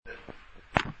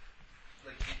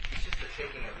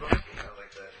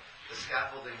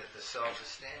scaffolding that the self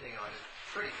is standing on is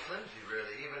pretty flimsy,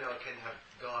 really, even though it can have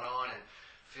gone on and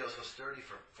feel so sturdy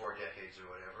for 4 decades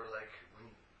or whatever. Like,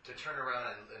 to turn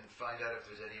around and find out if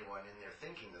there's anyone in there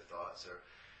thinking the thoughts, or,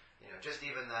 just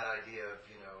even that idea of,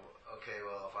 okay,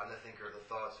 well, if I'm the thinker of the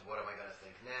thoughts, what am I going to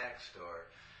think next? Or,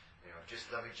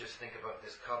 just let me just think about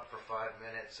this cup for 5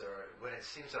 minutes. Or when it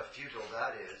seems how futile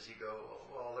that is, you go,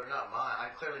 well, they're not mine.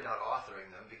 I'm clearly not authoring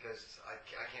them because I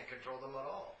can't control them at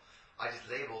all. I just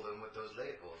label them with those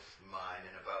labels, mine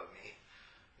and about me.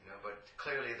 But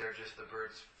clearly they're just the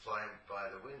birds flying by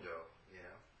the window,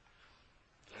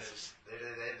 And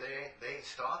they ain't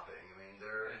stopping. I mean,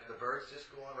 the birds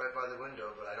just go on right by the window,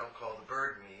 but I don't call the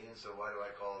bird me, and so why do I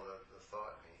call the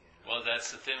thought me? Well, that's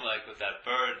the thing. Like with that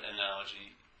bird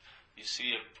analogy, you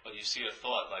see a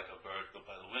thought like a bird go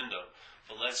by the window.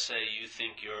 But let's say you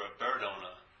think you're a bird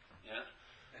owner, yeah.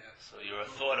 So you're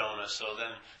a thought owner. So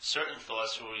then certain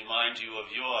thoughts will remind you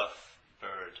of your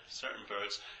bird, certain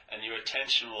birds, and your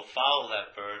attention will follow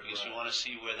that bird because you want to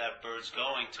see where that bird's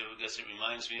going to, because it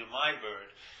reminds me of my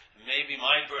bird. Maybe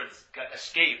my bird got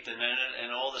escaped, and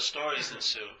all the stories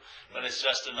ensue. But it's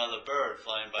just another bird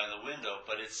flying by the window.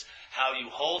 But it's how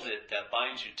you hold it that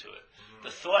binds you to it. Mm-hmm.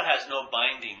 The thought has no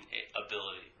binding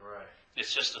ability. Right. It's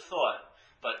just a thought.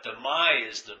 But the my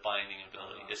is the binding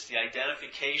ability. It's the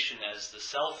identification as the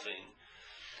selfing.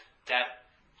 That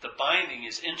the binding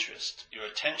is interest. Your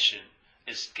attention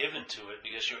is given to it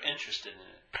because you're interested in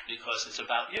it, because it's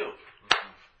about you,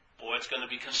 or it's going to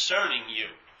be concerning you.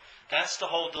 That's the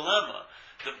whole dilemma.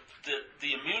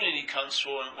 The immunity comes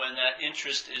when that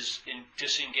interest is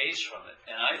disengaged from it,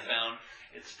 and I found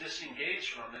it's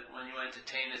disengaged from it when you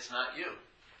entertain it's not you.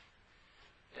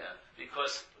 Yeah,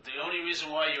 because the only reason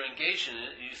why you're engaged in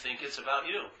it, you think it's about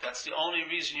you. That's the only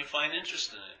reason you find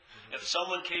interest in it. If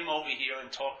someone came over here and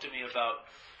talked to me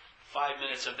about 5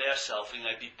 minutes of their selfing,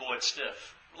 I'd be bored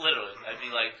stiff. Literally. I'd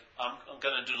be like, I'm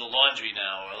going to do the laundry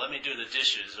now, or let me do the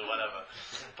dishes, or whatever.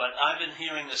 But I've been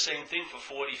hearing the same thing for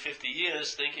 40, 50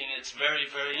 years, thinking it's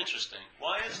very, very interesting.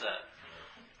 Why is that?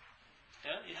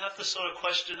 Yeah, you have to sort of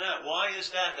question that. Why is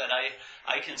that I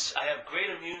have great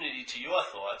immunity to your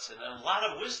thoughts, and a lot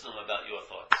of wisdom about your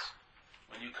thoughts.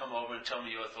 When you come over and tell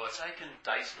me your thoughts, I can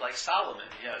dice like Solomon.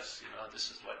 Yes, this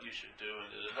is what you should do,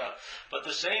 and da-da-da. But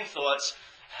the same thoughts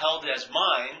held as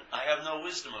mine, I have no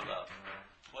wisdom about.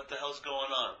 What the hell's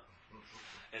going on?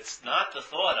 It's not the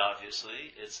thought,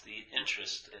 obviously. It's the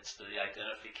interest. It's the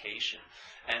identification.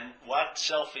 And what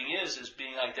selfing is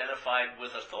being identified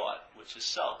with a thought, which is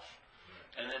self.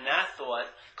 And then that thought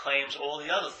claims all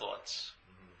the other thoughts.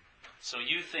 So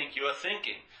you think you're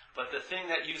thinking, but the thing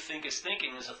that you think is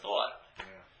thinking is a thought.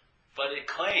 But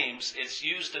it's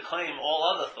used to claim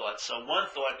all other thoughts. So one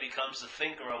thought becomes the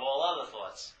thinker of all other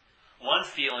thoughts. One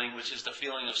feeling, which is the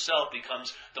feeling of self,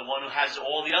 becomes the one who has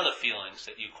all the other feelings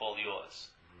that you call yours.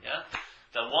 Yeah?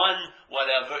 The one,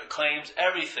 whatever, claims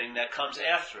everything that comes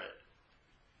after it.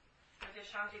 But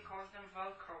Ashanti calls them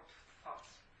Velcro thoughts.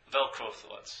 Velcro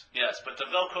thoughts, yes. But the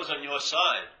Velcro's on your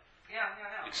side. Yeah.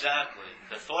 Exactly.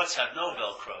 The thoughts have no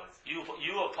Velcro. You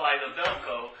apply the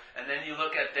Velcro, and then you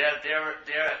look at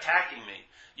they're attacking me.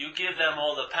 You give them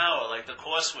all the power. Like the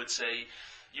Course would say,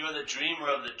 you're the dreamer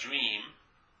of the dream,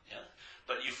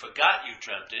 but you forgot you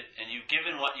dreamt it, and you've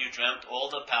given what you dreamt all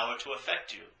the power to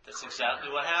affect you. That's exactly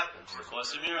what happens. The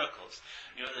Course in Miracles.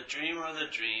 You're the dreamer of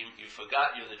the dream. You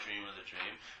forgot you're the dreamer of the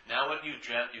dream. Now what you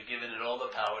dreamt, you've given it all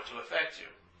the power to affect you.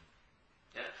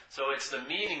 Yeah? So it's the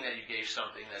meaning that you gave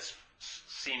something that's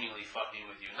seemingly fucking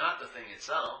with you, not the thing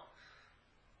itself.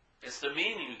 It's the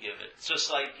meaning you give it. It's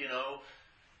just like,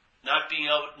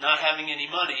 not having any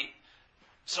money.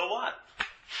 So what?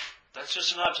 That's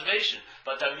just an observation.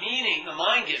 But the meaning the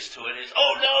mind gives to it is,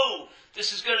 oh no,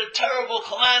 this is going to terrible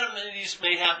calamities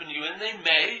may happen to you. And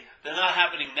they're not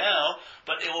happening now,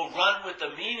 but it will run with the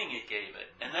meaning it gave it.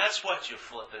 And that's what you're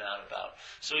flipping out about.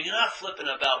 So you're not flipping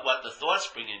about what the thoughts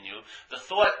bring in you. The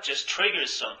thought just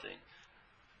triggers something.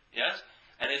 Yes?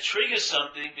 And it triggers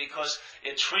something because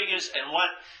it triggers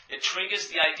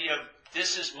the idea of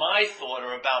this is my thought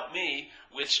or about me,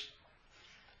 which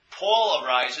Paul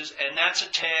arises, and that's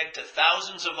a tag to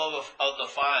thousands of other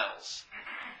files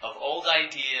of old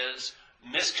ideas,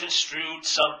 misconstrued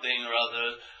something or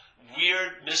other,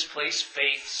 weird, misplaced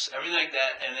faiths, everything like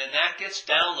that, and then that gets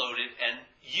downloaded, and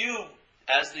you,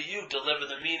 as the you, deliver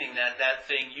the meaning that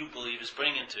thing you believe is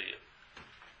bringing to you.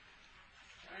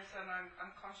 And it's an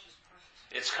unconscious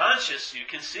process. It's conscious, you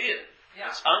can see it. Yeah.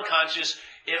 It's unconscious.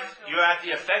 If you're at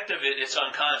the effect of it, it's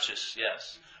unconscious,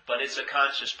 yes. But it's a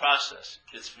conscious process.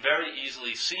 It's very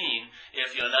easily seen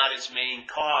if you're not its main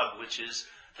cog, which is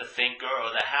the thinker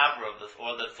or the haver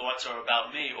or the thoughts are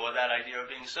about me or that idea of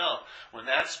being self. When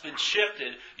that's been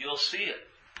shifted, you'll see it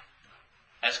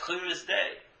as clear as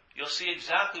day. You'll see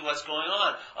exactly what's going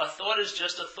on. A thought is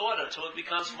just a thought until it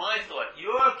becomes my thought.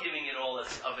 You're giving it all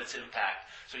of its impact.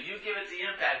 So you give it the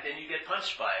impact, then you get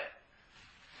punched by it.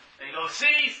 And you go,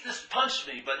 see, this punched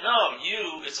me. But no,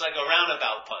 it's like a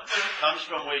roundabout punch. It comes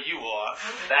from where you are,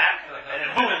 back, and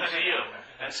then boom, to you.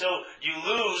 And so you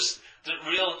lose the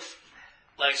real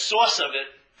source of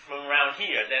it from around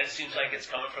here. Then it seems like it's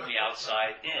coming from the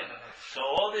outside in. So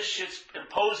all this shit's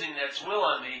imposing its will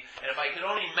on me, and if I could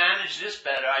only manage this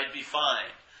better, I'd be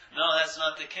fine. No, that's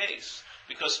not the case.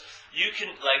 Because you can,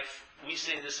 we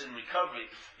say this in recovery,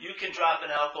 you can drop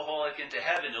an alcoholic into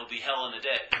heaven, it'll be hell in a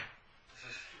day.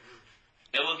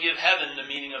 It will give heaven the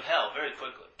meaning of hell very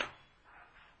quickly.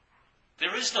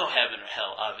 There is no heaven or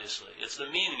hell, obviously. It's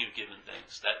the meaning of given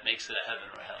things that makes it a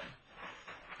heaven or hell.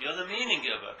 You're the meaning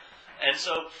giver. And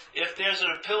so, if there's an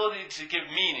ability to give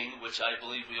meaning, which I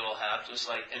believe we all have, just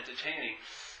like entertaining,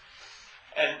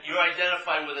 and you're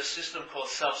identified with a system called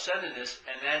self-centeredness,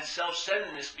 and then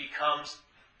self-centeredness becomes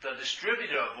the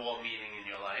distributor of all meaning in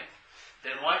your life,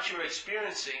 then what you're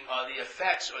experiencing are the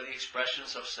effects or the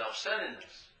expressions of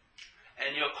self-centeredness.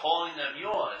 And you're calling them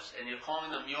yours, and you're calling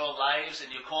them your lives,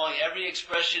 and you're calling every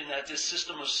expression that this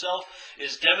system of self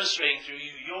is demonstrating through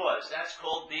you yours. That's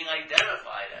called being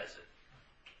identified as it.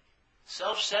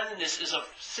 Self-centeredness is a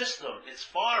system. It's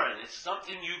foreign. It's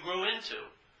something you grew into.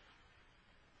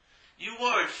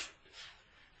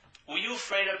 Were you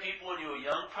afraid of people when you were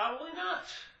young? Probably not.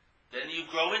 Then you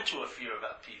grow into a fear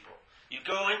about people. You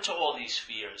grow into all these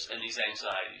fears and these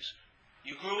anxieties.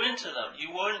 You grew into them.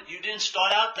 You didn't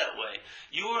start out that way.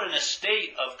 You were in a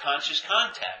state of conscious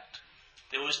contact.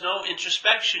 There was no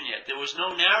introspection yet. There was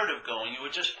no narrative going. You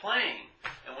were just playing.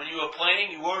 And when you were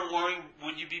playing, you weren't worrying,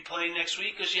 would you be playing next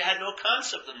week? Because you had no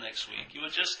concept of next week. You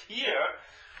were just here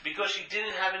because you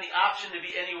didn't have any option to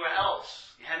be anywhere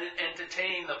else. You hadn't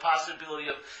entertained the possibility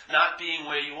of not being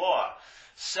where you are.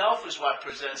 Self is what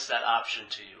presents that option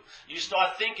to you. You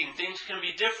start thinking things can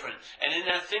be different. And in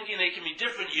that thinking they can be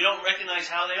different, you don't recognize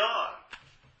how they are.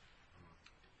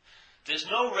 There's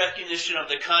no recognition of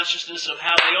the consciousness of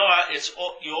how they are.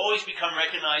 You always become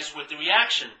recognized with the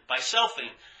reaction by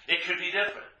selfing. It could be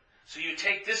different. So you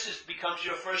take this as becomes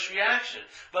your first reaction.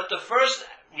 But the first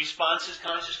response is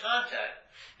conscious contact.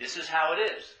 This is how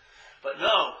it is. But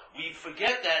no, we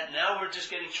forget that. Now we're just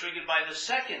getting triggered by the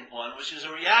second one, which is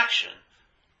a reaction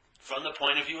from the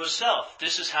point of view of self.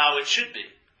 This is how it should be.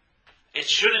 It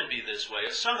shouldn't be this way.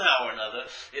 Somehow or another,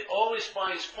 it always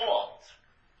finds fault.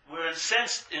 Where in a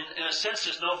sense,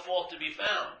 there's no fault to be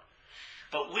found.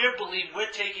 But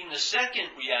we're taking the second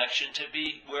reaction to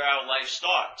be where our life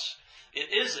starts. It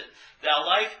isn't. Our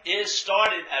life is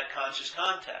started at conscious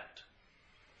contact.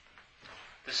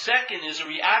 The second is a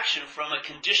reaction from a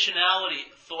conditionality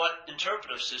thought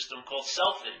interpretive system called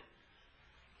selfing.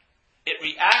 It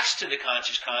reacts to the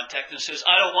conscious contact and says,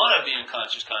 I don't want to be in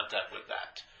conscious contact with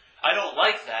that. I don't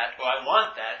like that, or I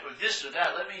want that, or this or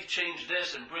that. Let me change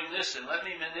this and bring this, and let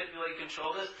me manipulate,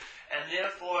 control this. And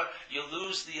therefore, you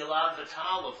lose the elan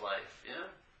vital of life. Yeah?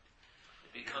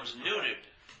 It becomes neutered.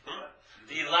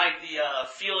 The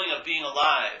feeling of being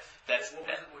alive. That's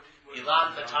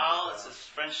elan vital. It's a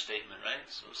French statement, right?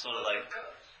 So sort of like.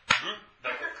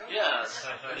 Yes.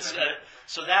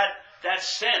 So that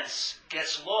sense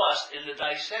gets lost in the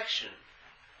dissection,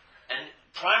 and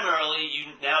primarily,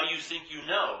 you think you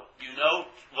know. You know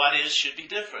what should be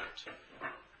different.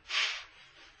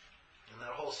 And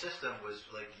that whole system was,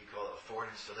 like you call it, a foreign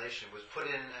installation, was put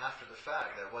in after the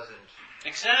fact. That wasn't...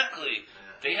 Exactly.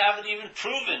 Yeah. They haven't even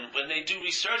proven, when they do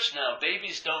research now,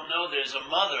 babies don't know there's a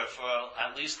mother for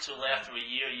at least till after a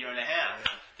year and a half.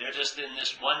 Yeah. They're just in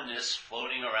this oneness,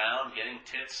 floating around, getting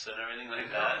tits and everything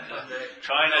like that.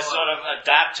 Trying to sort of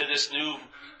adapt to this new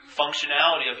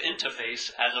functionality of interface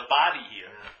as a body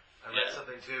here. Yeah. I read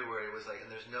something too where it was like, and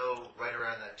there's no, right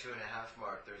around that 2.5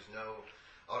 mark, there's no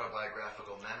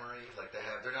autobiographical memory. Like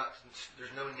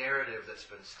there's no narrative that's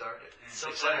been started.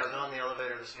 So funny, I was on the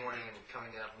elevator this morning and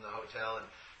coming down from the hotel, and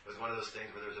it was one of those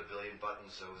things where there was a billion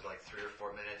buttons, so it was like 3 or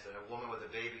 4 minutes, and a woman with a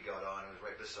baby got on, and was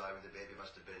right beside me. The baby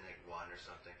must have been like 1 or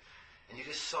something. And you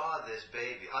just saw this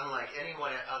baby, unlike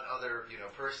anyone other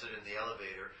person in the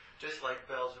elevator, just like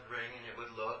bells would ring and it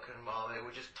would look and mom, it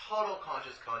would just total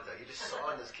conscious contact. You just saw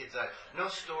in this kid's eye. No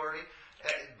story.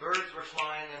 Birds were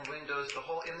flying in windows.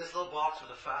 In this little box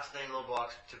was a fascinating little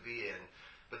box to be in.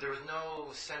 But there was no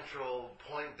central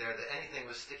point there that anything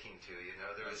was sticking to,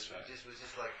 There was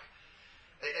just like,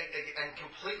 and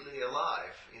completely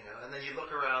alive, And then you look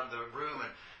around the room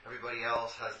and everybody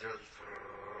else has their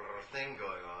thing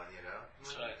going on,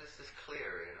 That's right. This is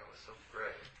clear, it's so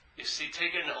great. You see,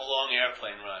 taking a long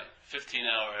airplane ride,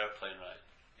 15-hour airplane ride,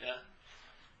 yeah?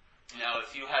 Now,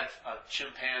 if you had a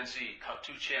chimpanzee,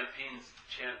 two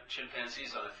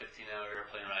chimpanzees on a 15-hour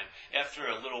airplane ride,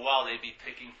 after a little while, they'd be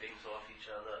picking things off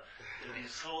each other. There'd be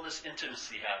all this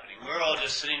intimacy happening. We're all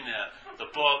just sitting there.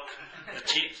 The book, the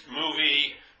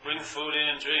movie, bring food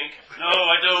in, drink. No,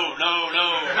 I don't. No.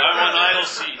 I want aisle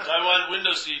seats. I want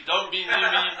window seats. Don't be near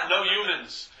me. No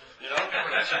humans. You know what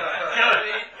I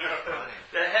mean?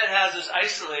 The head has us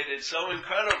isolated so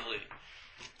incredibly.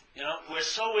 We're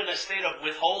so in a state of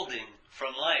withholding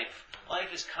from life.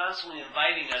 Life is constantly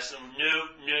inviting us, and no.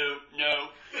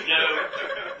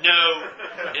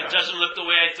 It doesn't look the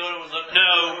way I thought it would look.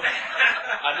 No.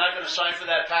 I'm not going to sign for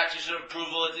that package of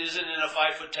approval. It isn't in a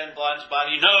 5'10" blonde's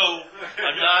body. No,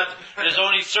 I'm not. There's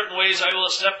only certain ways I will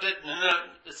accept it.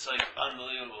 It's like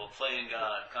unbelievable. Playing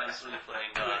God. Constantly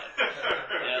playing God.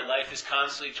 Yeah, life is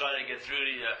constantly trying to get through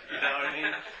to you. You know what I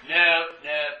mean? No,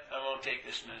 I won't take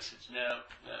this message. No.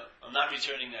 I'm not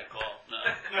returning that call. No.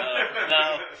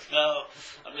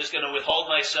 I'm just going to withhold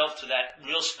myself till that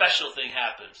real special thing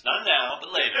happens. Not now,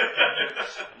 but later.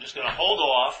 I'm just going to hold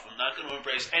off. I'm not going to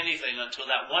embrace anything until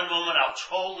that one moment I'll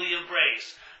totally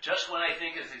embrace, just when I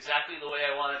think is exactly the way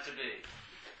I want it to be.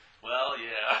 Well,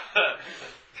 yeah.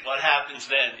 What happens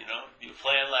then, You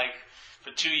plan for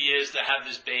 2 years to have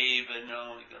this babe, and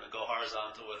you're going to go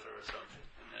horizontal with her or something.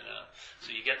 And then,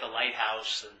 so you get the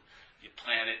lighthouse, and you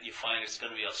plan it, you find it's going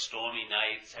to be a stormy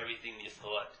night, it's everything you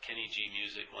thought. Kenny G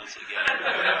music once again.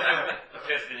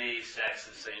 Epiphany, sex,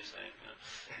 the same thing.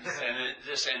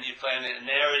 And you plan it, and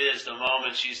there it is, the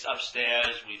moment she's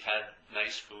upstairs, we've had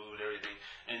nice food, everything,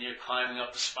 and you're climbing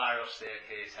up the spiral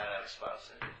staircase,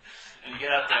 and you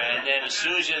get up there, and then as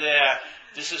soon as you're there,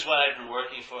 this is what I've been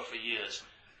working for years.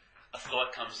 A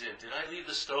thought comes in. Did I leave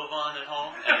the stove on at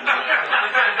home?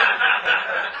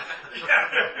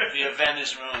 The event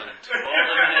is ruined. All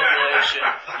the manipulation.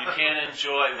 You can't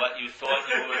enjoy what you thought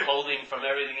you were holding from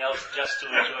everything else just to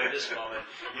enjoy this moment.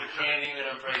 You can't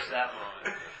even embrace that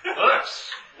moment.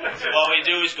 Oops. So what we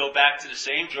do is go back to the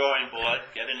same drawing board,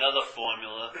 get another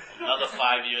formula, another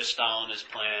 5-year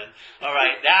Stalinist plan. All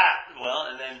right,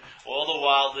 and then all the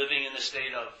while living in the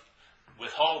state of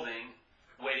withholding,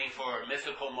 waiting for a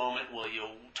mythical moment where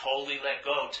you'll totally let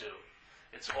go to.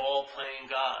 It's all playing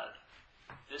God.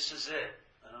 This is it.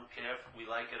 I don't care if we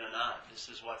like it or not. This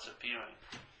is what's appearing.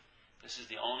 This is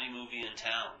the only movie in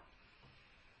town.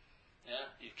 Yeah,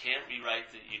 you can't rewrite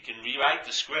you can rewrite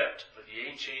the script, but you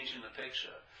ain't changing the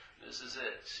picture. This is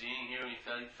it. Seeing, hearing,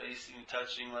 facing,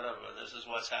 touching, whatever. This is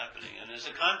what's happening. And there's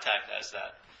a contact as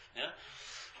that. Yeah?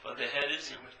 But the head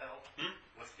is... withheld?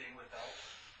 What's being withheld?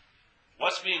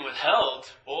 What's being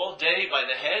withheld all day by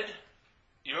the head?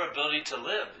 Your ability to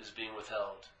live is being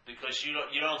withheld because you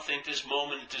don't think this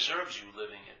moment deserves you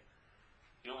living it.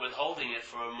 You're withholding it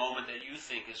for a moment that you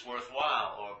think is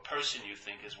worthwhile, or a person you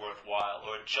think is worthwhile,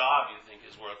 or a job you think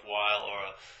is worthwhile,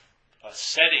 or a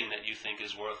setting that you think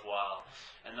is worthwhile.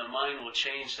 And the mind will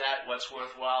change that, what's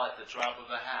worthwhile, at the drop of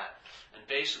a hat. And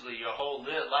basically your whole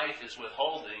life is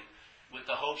withholding with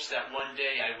the hopes that one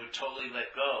day I would totally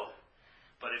let go.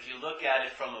 But if you look at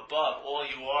it from above, all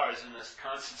you are is in this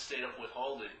constant state of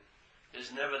withholding. There's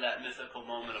never that mythical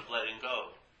moment of letting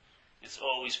go. It's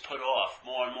always put off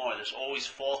more and more. There's always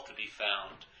fault to be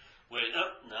found. Where,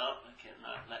 no, I can't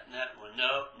not let that one.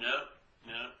 No.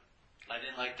 I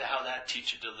didn't like how that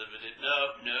teacher delivered it.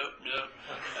 No.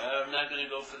 I'm not going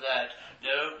to go for that.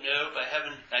 No, I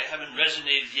haven't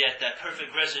resonated yet. That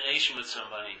perfect resonation with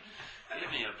somebody.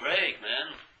 Give me a break,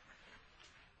 man.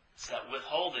 It's that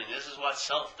withholding. This is what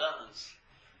self does.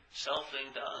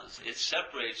 Selfing does. It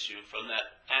separates you from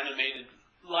that animated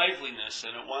liveliness,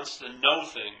 and it wants to know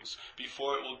things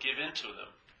before it will give into them.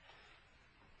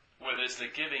 Where there's the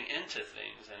giving into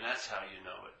things, and that's how you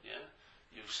know it, yeah?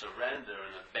 You surrender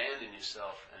and abandon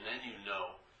yourself, and then you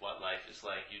know what life is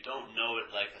like. You don't know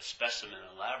it like a specimen in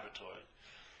a laboratory.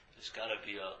 There's got to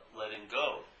be a letting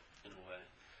go, in a way.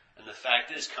 And the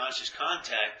fact is, conscious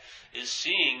contact is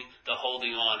seeing the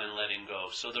holding on and letting go.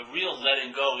 So the real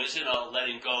letting go isn't a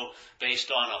letting go based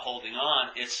on a holding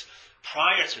on. It's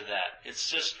prior to that. It's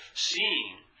just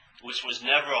seeing, which was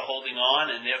never a holding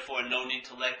on, and therefore no need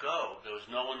to let go. There was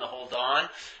no one to hold on,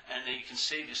 and then you can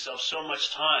save yourself so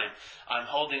much time. I'm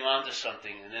holding on to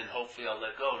something, and then hopefully I'll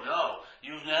let go. No,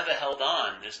 you've never held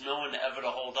on. There's no one ever to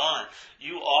hold on.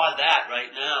 You are that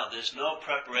right now. There's no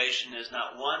preparation. There's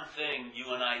not one thing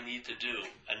you and I need to do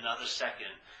another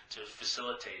second to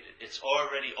facilitate it. It's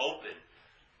already open.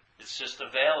 It's just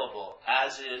available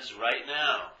as is right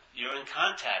now. You're in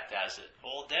contact as it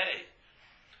all day.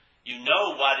 You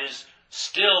know what is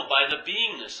still by the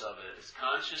beingness of it. It's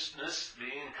consciousness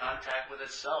being in contact with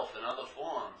itself in other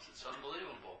forms. It's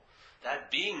unbelievable.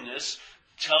 That beingness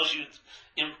tells you,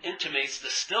 intimates the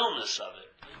stillness of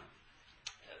it.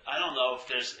 I don't know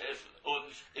if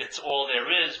it's all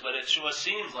there is, but it sure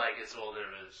seems like it's all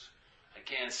there is. I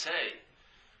can't say.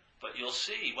 But you'll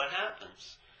see what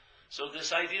happens. So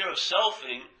this idea of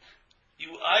selfing,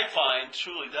 I find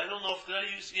truly, I don't know if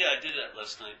I did that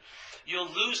last night. You'll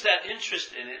lose that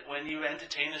interest in it when you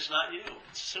entertain it's not you.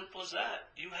 It's as simple as that.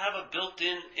 You have a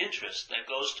built-in interest that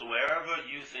goes to wherever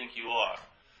you think you are.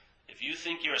 If you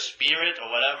think you're a spirit or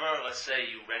whatever, let's say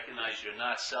you recognize you're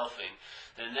not selfing,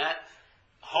 then that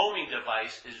homing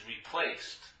device is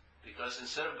replaced. Because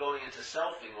instead of going into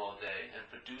selfing all day and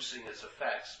producing its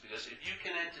effects, because if you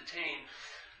can entertain,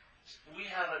 we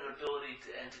have an ability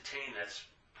to entertain that's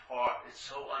it's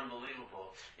so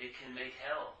unbelievable. It can make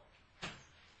hell.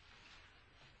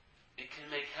 It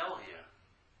can make hell here.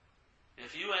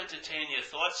 If you entertain your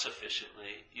thoughts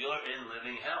sufficiently, you're in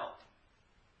living hell.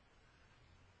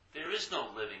 There is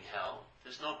no living hell.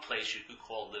 There's no place you could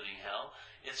call living hell.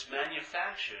 It's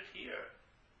manufactured here.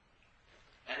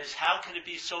 And how can it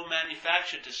be so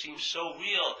manufactured to seem so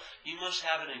real? You must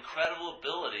have an incredible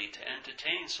ability to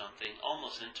entertain something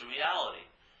almost into reality.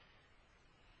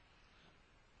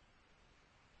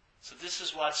 So this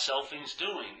is what selfing's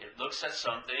doing. It looks at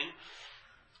something,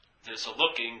 there's a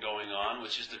looking going on,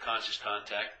 which is the conscious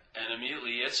contact, and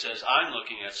immediately it says, I'm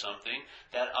looking at something.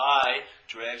 That I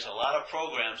drags a lot of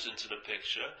programs into the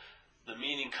picture. The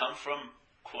meaning comes from,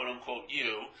 quote-unquote,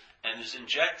 you, and is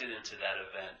injected into that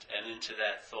event, and into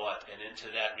that thought, and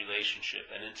into that relationship,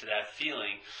 and into that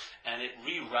feeling, and it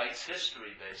rewrites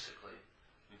history, basically.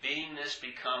 Beingness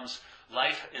becomes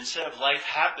life. Instead of life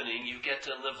happening, you get to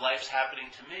live life's happening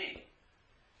to me.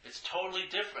 It's totally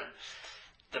different.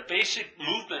 The basic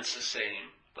movement's the same,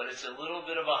 but it's a little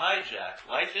bit of a hijack.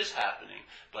 Life is happening,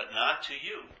 but not to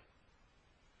you.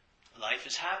 Life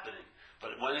is happening.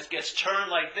 But when it gets turned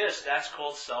like this, that's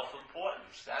called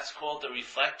self-importance. That's called the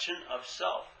reflection of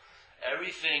self.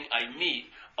 Everything I meet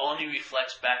only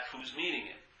reflects back who's meeting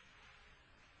it.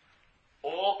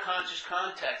 All conscious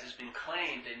contact has been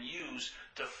claimed and used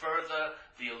to further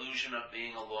the illusion of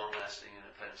being a long-lasting,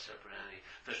 independent, separate entity.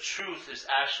 The truth has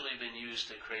actually been used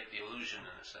to create the illusion,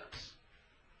 in a sense.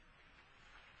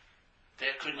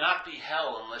 There could not be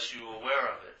hell unless you were aware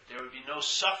of it. There would be no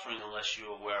suffering unless you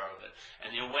were aware of it. And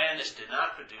the awareness did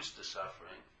not produce the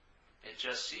suffering. It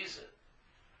just sees it.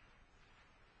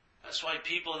 That's why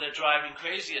people that are driving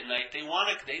crazy at night, they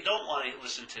don't want to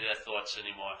listen to their thoughts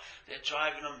anymore. They're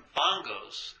driving them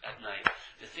bongos at night.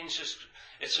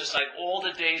 It's just like all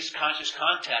the days conscious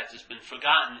contact has been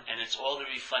forgotten, and it's all the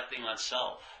reflecting on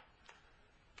self.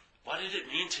 What did it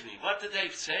mean to me? What did they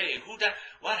say?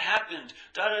 What happened?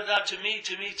 To me.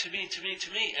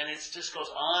 And it just goes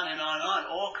on and on and on.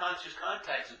 All conscious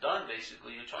contacts are done,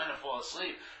 basically. You're trying to fall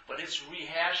asleep. But it's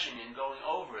rehashing and going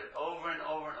over it, over and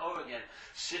over and over again.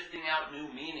 Sifting out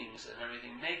new meanings and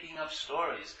everything. Making up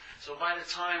stories. So by the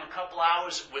time, a couple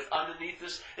hours with underneath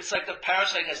this, it's like the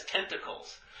parasite has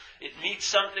tentacles. It meets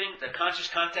something, the conscious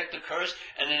contact occurs,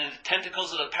 and then the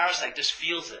tentacles of the parasite just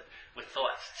feels it with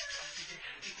thoughts.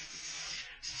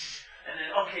 And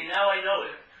then, okay, now I know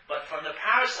it. But from the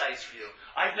parasite's view,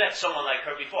 I've met someone like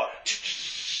her before.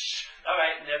 All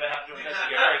right, never have to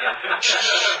investigate her again.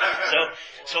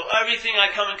 So everything I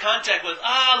come in contact with,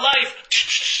 life,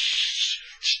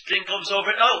 thing comes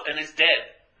over, and it's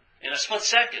dead. In a split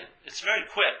second. It's very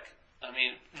quick. I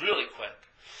mean, really quick.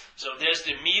 So there's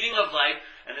the meeting of life,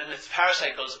 and then the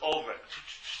parasite goes over it.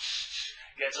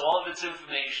 Gets all of its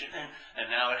information, and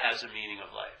now it has a meaning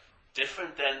of life.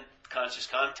 Different than conscious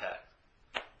contact.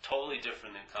 Totally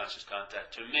different than conscious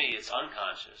contact. To me, it's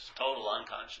unconscious. Total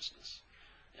unconsciousness.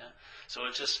 Yeah? So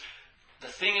it's just, the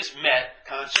thing is met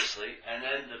consciously, and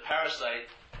then the parasite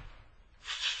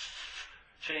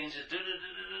changes,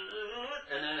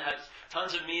 and then it has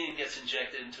tons of meaning gets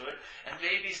injected into it, and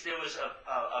maybe there was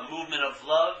a movement of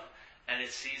love, and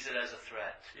it sees it as a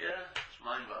threat. Yeah? It's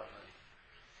mind-boggling.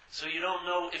 So you don't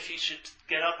know if you should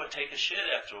get up or take a shit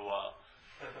after a while.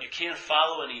 You can't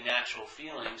follow any natural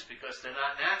feelings because they're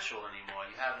not natural anymore.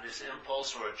 You have this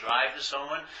impulse or a drive to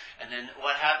someone, and then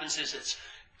what happens is it's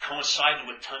coincided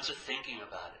with tons of thinking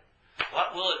about it.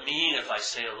 What will it mean if I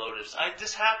say hello to this?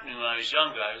 This happened to me when I was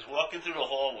younger. I was walking through the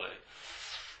hallway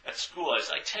at school. I was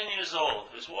like 10 years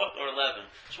old, or 11. I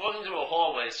was walking through a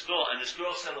hallway at school, and this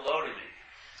girl said hello to me.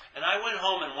 And I went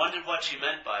home and wondered what she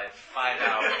meant by it for 5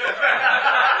 hours.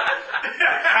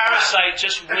 Parasite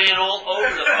just ran all over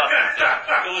the fucking thing.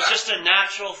 It was just a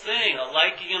natural thing, a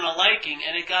liking and a liking,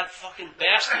 and it got fucking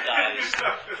bastardized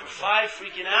for 5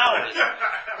 freaking hours.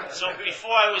 So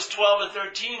before I was 12 or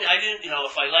 13, I didn't,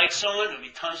 if I liked someone, there would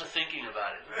be tons of thinking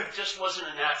about it. It just wasn't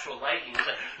a natural liking. It was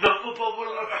like,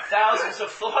 thousands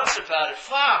of thoughts about it.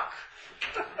 Fuck!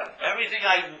 Everything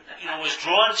I, was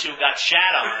drawn to got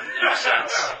shat on, in a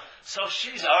sense. So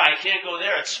she's, all right, I can't go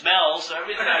there, it smells. So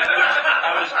everything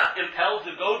I was impelled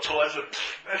to go towards it.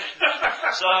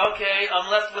 So, okay, I'm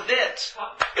left with it.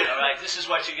 All right, this is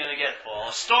what you're going to get, Paul.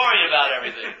 A story about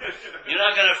everything. You're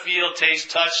not going to feel, taste,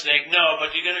 touch, think, no,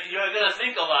 but you're going to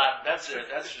think a lot. That's it,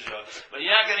 that's for sure. But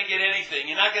you're not going to get anything.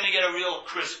 You're not going to get a real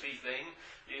crispy thing.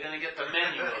 You're going to get the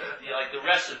menu of it, like the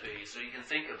recipe, so you can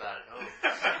think about it. Oh,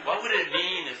 what would it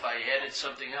mean if I added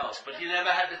something else? But you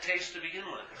never had the taste to begin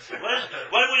with.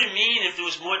 What would it mean if there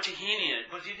was more tahini in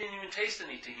it? But you didn't even taste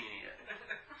any tahini yet.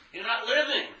 You're not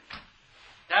living.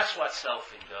 That's what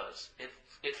selfing does. It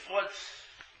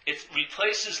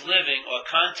replaces living or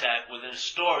contact with a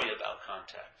story about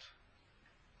contact.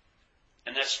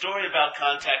 And that story about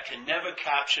contact can never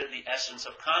capture the essence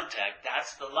of contact.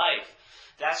 That's the life.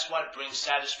 That's what brings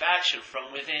satisfaction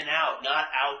from within out, not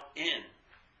out in.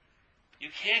 You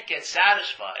can't get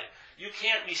satisfied. You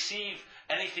can't receive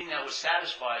anything that would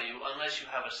satisfy you unless you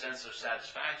have a sense of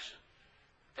satisfaction.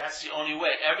 That's the only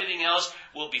way. Everything else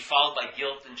will be followed by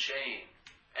guilt and shame.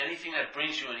 Anything that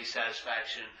brings you any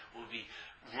satisfaction will be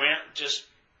just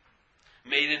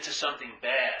made into something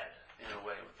bad, in a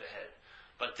way, with the head.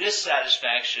 But this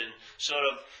satisfaction sort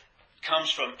of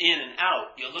comes from in and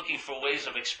out. You're looking for ways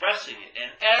of expressing it,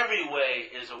 and every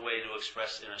way is a way to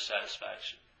express inner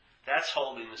satisfaction. That's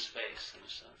holding the space, in a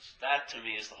sense. That, to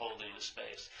me, is the holding the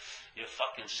space. You're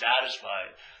fucking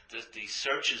satisfied. The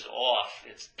search is off.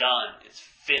 It's done. It's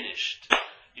finished.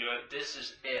 This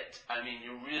is it. I mean,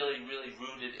 you're really, really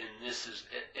rooted in this is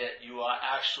it. You are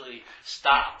actually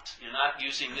stopped. You're not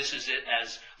using this is it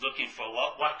as looking for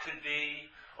what could be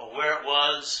or where it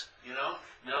was,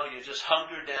 No, you're just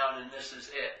hunkered down and this is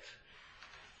it.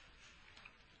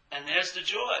 And there's the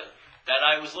joy that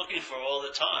I was looking for all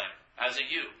the time as a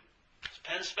youth.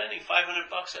 Spending $500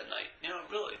 at night.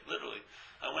 Really, literally.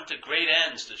 I went to great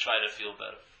ends to try to feel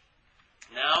better.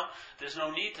 Now, there's no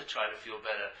need to try to feel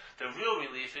better. The real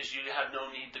relief is you have no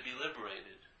need to be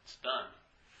liberated. It's done.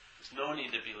 There's no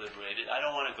need to be liberated. I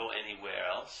don't want to go anywhere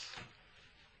else.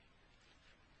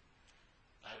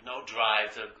 I have no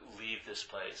drive to leave this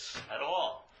place at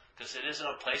all, because it isn't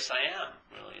a place I am,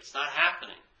 really. It's not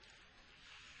happening.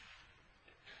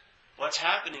 What's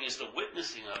happening is the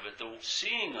witnessing of it, the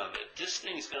seeing of it. This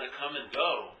thing's going to come and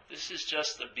go. This is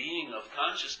just the being of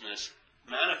consciousness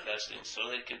manifesting so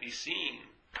that it can be seen.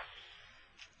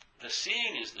 The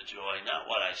seeing is the joy, not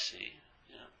what I see,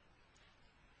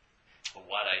 or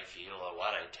what I feel, or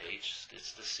what I taste.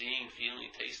 It's the seeing,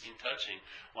 feeling, tasting, touching.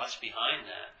 What's behind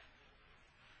that?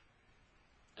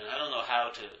 And I don't know how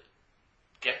to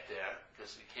get there,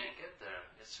 because we can't get there.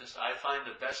 It's just, I find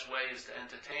the best way is to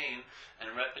entertain and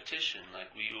repetition,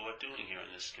 like we are doing here in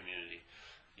this community.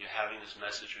 You're having this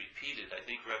message repeated. I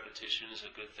think repetition is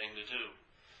a good thing to do,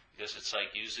 because it's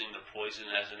like using the poison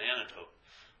as an antidote.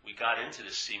 We got into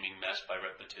this seeming mess by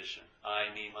repetition.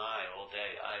 I, me, my, all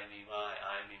day. I, me, my,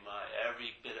 I, me, my.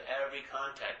 Every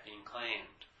contact being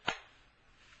claimed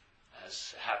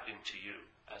as happening to you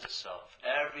as a self.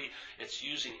 It's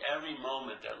using every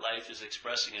moment that life is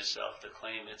expressing itself to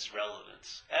claim its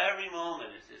relevance. Every moment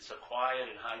it's acquired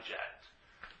and hijacked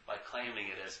by claiming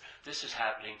it as, this is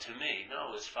happening to me.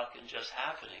 No, it's fucking just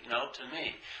happening. No, to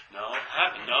me. No,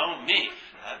 happening. No, me.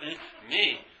 Happening.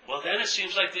 Me. Well, then it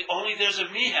seems like there's a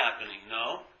me happening.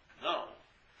 No.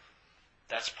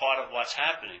 That's part of what's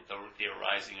happening, the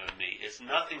arising of me.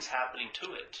 Nothing's happening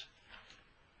to it.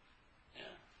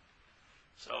 Yeah.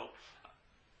 So,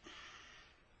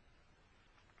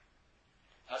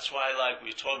 that's why we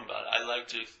were talking about it. I like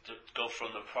to go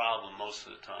from the problem most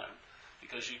of the time,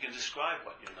 because you can describe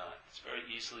what you're not. It's very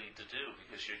easily to do,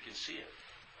 because you can see it.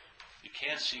 You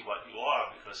can't see what you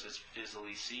are, because it's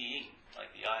visually seeing,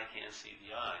 like the eye can't see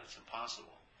the eye. It's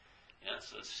impossible. Yeah,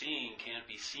 so seeing can't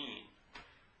be seen.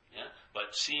 Yeah,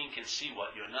 but seeing can see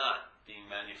what you're not, being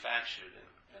manufactured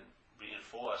and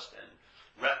reinforced and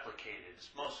replicated. It's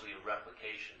mostly a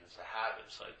replication. It's a habit.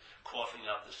 It's like coughing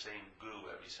up the same goo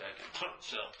every second.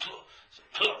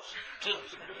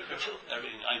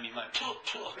 Everything. I mean, on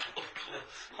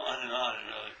and on,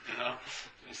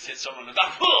 You hit someone with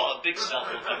a big self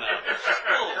will come out.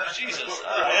 Oh, Jesus!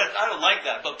 I don't like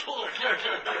that, but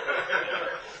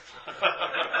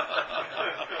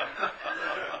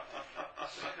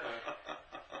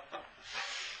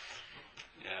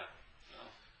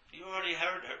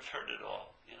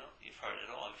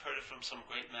from some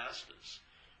great masters,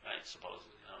 right?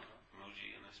 Supposedly, I don't know,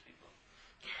 Muji and these people.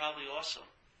 They're probably awesome.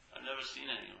 I've never seen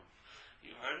any of them.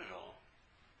 You heard it all.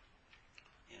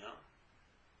 You know?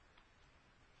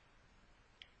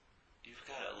 You've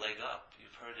got a leg up.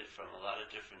 You've heard it from a lot of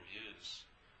different views.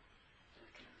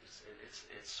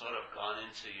 It's sort of gone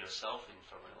into your selfing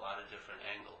from a lot of different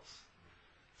angles.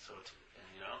 So, and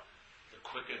you know, the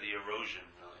quicker the erosion,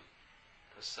 really.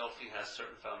 Because selfing has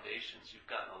certain foundations. You've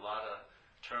gotten a lot of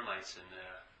termites in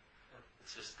there.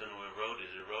 It's just going to erode it.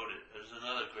 There's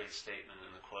another great statement in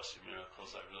the Course in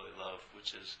Miracles I really love,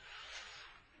 which is,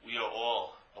 we are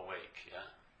all awake, yeah?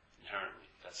 Inherently.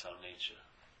 That's our nature.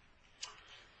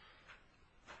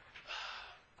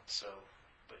 So,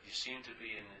 but you seem to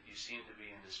be in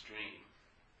this dream.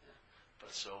 Yeah?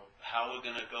 But so, how we're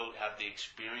going to go have the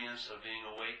experience of being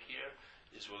awake here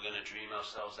is we're going to dream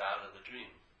ourselves out of the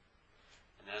dream.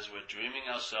 And as we're dreaming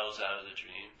ourselves out of the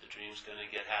dream's going to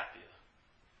get happier.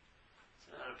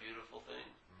 Isn't that a beautiful thing?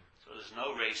 So there's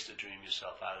no race to dream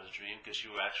yourself out of the dream because you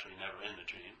were actually never in the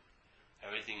dream.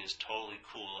 Everything is totally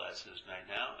cool as is right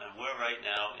now, and we're right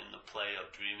now in the play of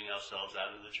dreaming ourselves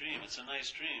out of the dream. It's a nice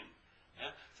dream.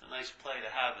 Yeah? It's a nice play to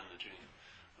have in the dream.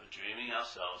 We're dreaming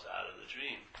ourselves out of the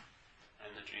dream, and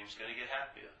the dream's going to get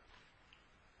happier.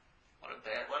 What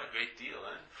a great deal,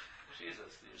 eh?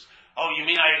 Jesus. Oh, you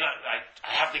mean I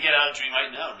have to get out of the dream right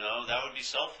now? No, that would be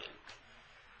selfing.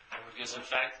 Because in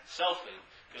fact, selfing,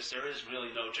 because there is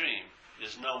really no dream.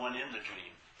 There's no one in the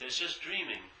dream. There's just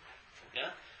dreaming.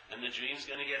 Yeah? And the dream's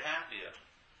going to get happier.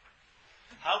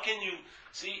 How can you,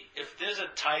 see, if there's a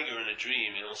tiger in a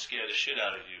dream, it'll scare the shit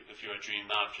out of you if you're a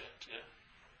dream object. Yeah?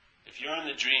 If you're in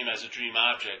the dream as a dream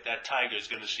object, that tiger is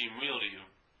going to seem real to you.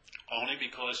 Only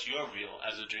because you're real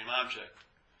as a dream object.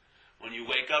 When you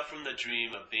wake up from the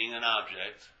dream of being an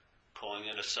object, calling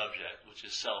it a subject, which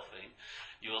is selfing,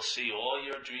 you will see all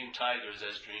your dream tigers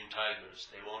as dream tigers.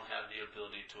 They won't have the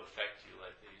ability to affect you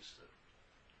like they used to.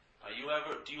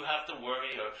 Do you have to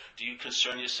worry, or do you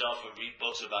concern yourself or read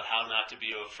books about how not to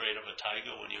be afraid of a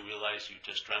tiger when you realize you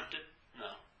just dreamt it?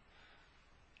 No.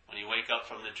 When you wake up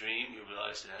from the dream, you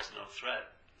realize it has no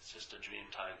threat. It's just a dream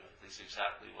tiger. That's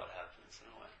exactly what happens in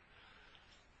a way.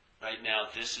 Right now,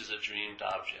 this is a dreamed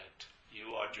object.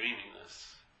 You are dreaming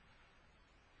this.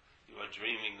 You are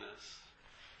dreaming this.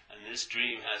 And this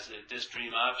dream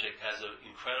object has an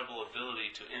incredible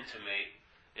ability to intimate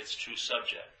its true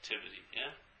subjectivity,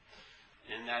 yeah?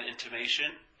 In that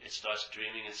intimation, it starts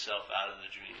dreaming itself out of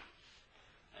the dream.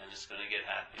 And it's going to get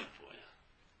happier for you.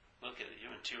 Look at it,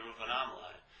 you're in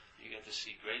Tiruvannamalai. You get to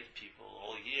see great people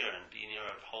all year and be near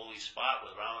a holy spot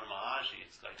with Ramana Maharshi.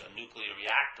 It's like a nuclear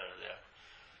reactor there.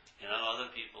 You know, other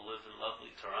people live in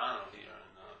lovely Toronto here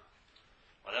and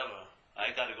whatever. I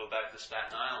got to go back to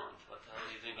Staten Island. What the hell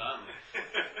do you think I'm?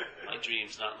 My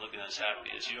dream's not looking as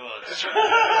happy as yours.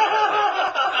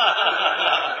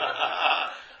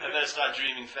 I better start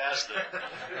dreaming faster.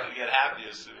 I'll get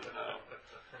happier soon. No.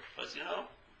 But you know,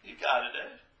 you got it,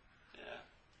 eh? Yeah.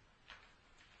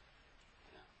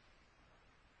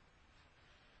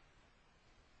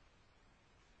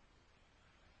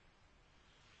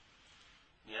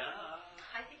 Yeah.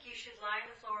 I think you should lie on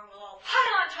the floor and we'll all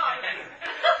pile on top of you.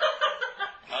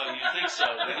 Oh, you think so?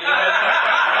 That's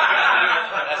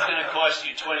going to cost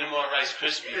you 20 more Rice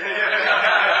Krispies. Get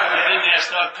in there,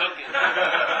 start cooking.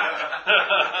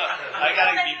 I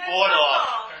got to be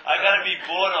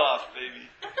bored off, baby.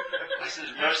 This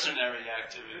is mercenary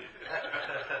activity.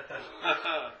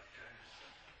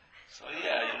 So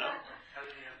yeah, you know. How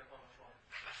did you end up on the floor?